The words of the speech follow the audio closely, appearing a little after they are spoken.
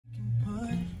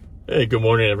Hey, good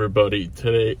morning, everybody.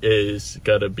 Today is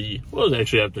gotta be, well, it's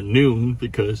actually afternoon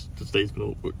because this day's been a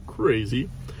little bit crazy.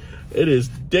 It is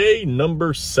day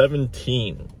number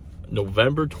 17,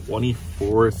 November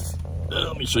 24th.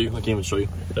 Let me show you. I can't even show you.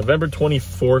 November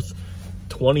 24th,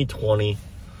 2020.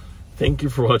 Thank you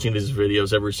for watching these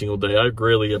videos every single day. I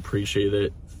greatly appreciate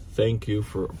it. Thank you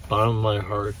for bottom of my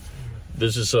heart.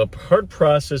 This is a hard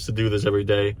process to do this every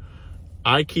day.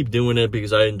 I keep doing it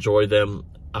because I enjoy them.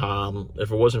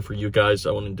 If it wasn't for you guys,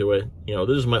 I wouldn't do it. You know,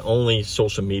 this is my only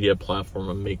social media platform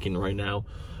I'm making right now.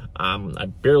 I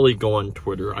barely go on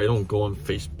Twitter. I don't go on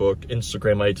Facebook.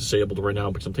 Instagram I disabled right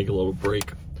now because I'm taking a little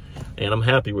break. And I'm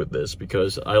happy with this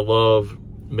because I love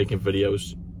making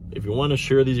videos. If you want to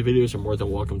share these videos, you're more than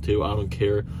welcome to. I don't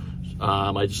care.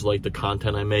 I just like the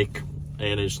content I make.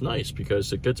 And it's nice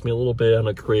because it gets me a little bit on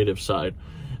the creative side.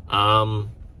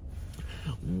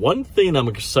 One thing I'm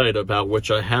excited about, which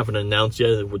I haven't announced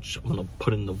yet, which I'm going to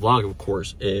put in the vlog, of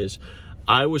course, is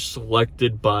I was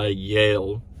selected by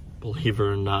Yale. Believe it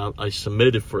or not, I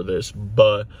submitted for this,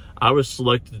 but I was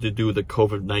selected to do the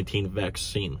COVID-19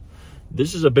 vaccine.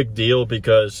 This is a big deal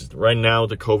because right now,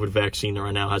 the COVID vaccine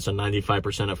right now has a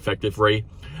 95% effective rate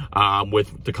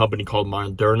with the company called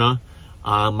Moderna.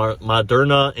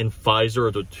 Moderna and Pfizer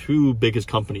are the two biggest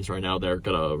companies right now that are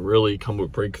going to really come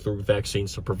with breakthrough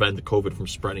vaccines to prevent the COVID from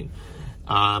spreading.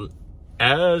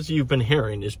 As you've been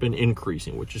hearing, it's been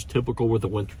increasing, which is typical with the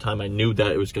winter time. I knew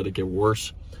that it was going to get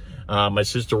worse. My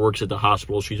sister works at the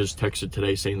hospital. She just texted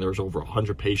today saying there's over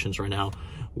 100 patients right now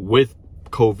with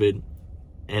COVID,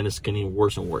 and it's getting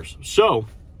worse and worse. So,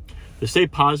 to stay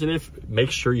positive, make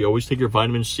sure you always take your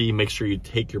vitamin C. Make sure you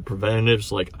take your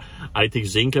preventatives. Like, I take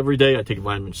zinc every day. I take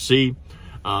vitamin C.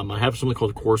 I have something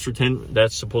called quercetin.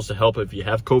 That's supposed to help if you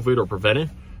have COVID or prevent it.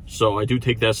 So I do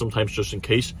take that sometimes just in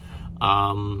case.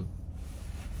 And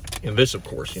this, of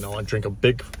course, you know, I drink a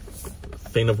big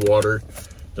thing of water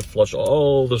to flush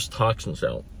all those toxins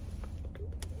out.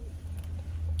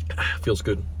 Feels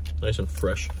good. Nice and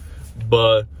fresh.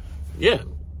 But, yeah.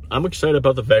 I'm excited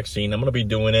about the vaccine. I'm going to be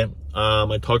doing it.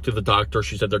 I talked to the doctor.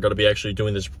 She said they're going to be actually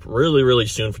doing this really, really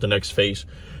soon for the next phase.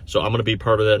 So I'm going to be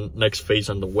part of that next phase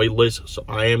on the wait list. So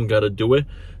I am going to do it.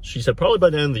 She said probably by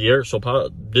the end of the year. So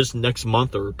probably this next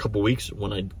month or a couple weeks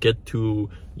when I get to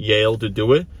Yale to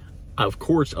do it, of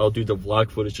course, I'll do the vlog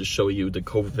footage to show you the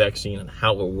COVID vaccine and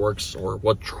how it works or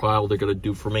what trial they're going to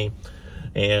do for me.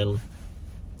 And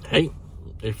hey,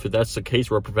 if that's the case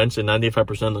where it prevents it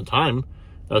 95% of the time,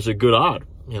 that's a good odd.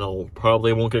 You know,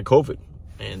 probably won't get COVID.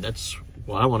 And that's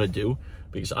what I want to do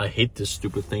because I hate this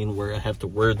stupid thing where I have to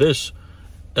wear this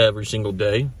every single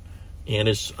day and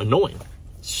it's annoying.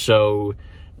 So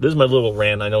this is my little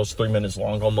rant. I know it's 3 minutes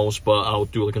long almost, but I'll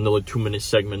do like another 2-minute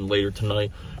segment later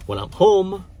tonight when I'm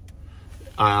home.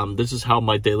 This is how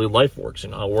my daily life works.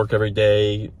 You know, I work every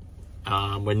day.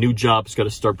 My new job is going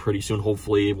to start pretty soon,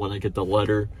 hopefully, when I get the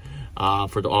letter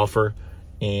for the offer.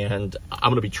 And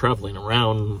I'm going to be traveling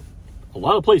around a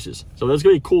lot of places. So that's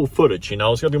going to be cool footage, you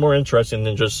know. It's going to be more interesting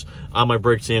than just on my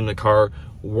breaks in the car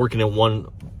working in one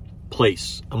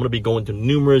place. I'm going to be going to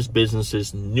numerous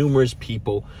businesses, numerous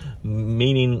people,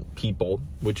 meeting people,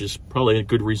 which is probably a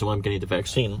good reason why I'm getting the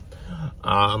vaccine.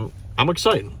 I'm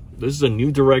excited. This is a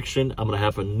new direction. I'm going to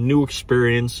have a new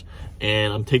experience,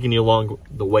 and I'm taking you along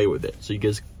the way with it. So you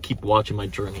guys keep watching my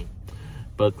journey.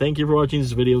 But thank you for watching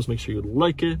these videos. Make sure you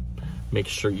like it. Make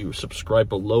sure you subscribe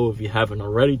below if you haven't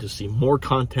already to see more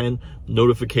content.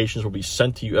 Notifications will be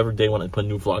sent to you every day when I put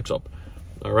new vlogs up.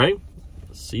 All right?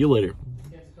 See you later.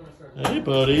 Hey,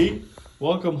 buddy.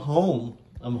 Welcome home.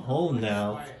 I'm home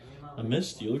now. I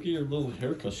missed you. Look at your little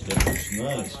haircut stick. It's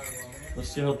nice. Let's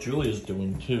see how Julia's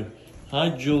doing, too. Hi,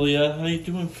 Julia. How you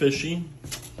doing, fishy?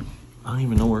 I don't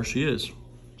even know where she is.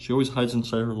 She always hides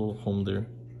inside her little home there.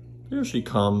 There she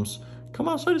comes. Come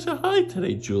outside and say hi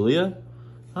today, Julia.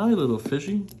 Hi, little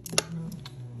fishy.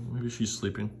 Maybe she's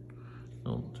sleeping.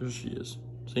 Oh, there she is.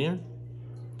 See her?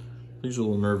 I think she's a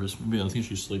little nervous. Maybe I think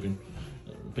she's sleeping.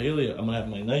 Bailey, I'm going to have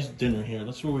my nice dinner here.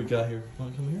 Let's see what we got here.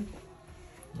 Want to come here?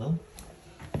 No?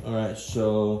 Alright,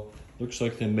 so looks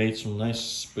like they made some nice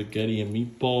spaghetti and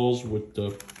meatballs with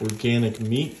the organic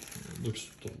meat. It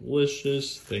looks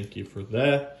delicious. Thank you for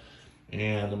that.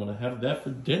 And I'm going to have that for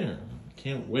dinner.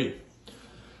 Can't wait.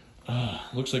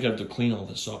 Looks like I have to clean all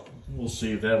this up. We'll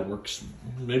see if that works.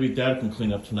 Maybe Dad can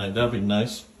clean up tonight. That'd be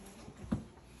nice.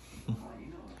 I'm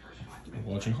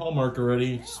watching Hallmark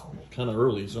already. It's kind of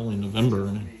early. It's only November.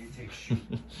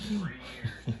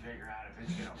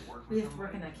 We have to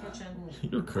work in that kitchen.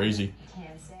 You're crazy.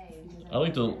 I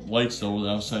like the lights though. The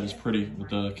outside is pretty with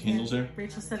the candles there.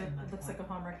 Rachel said it looks like a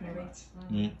Hallmark movie.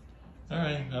 Yeah. All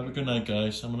right, have a good night,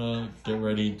 guys. I'm gonna get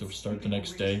ready to start the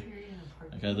next day.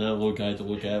 I got that little guy to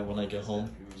look at when I get home.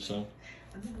 So,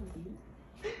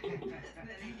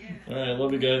 all right,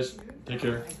 love you guys. Take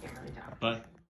care. Bye.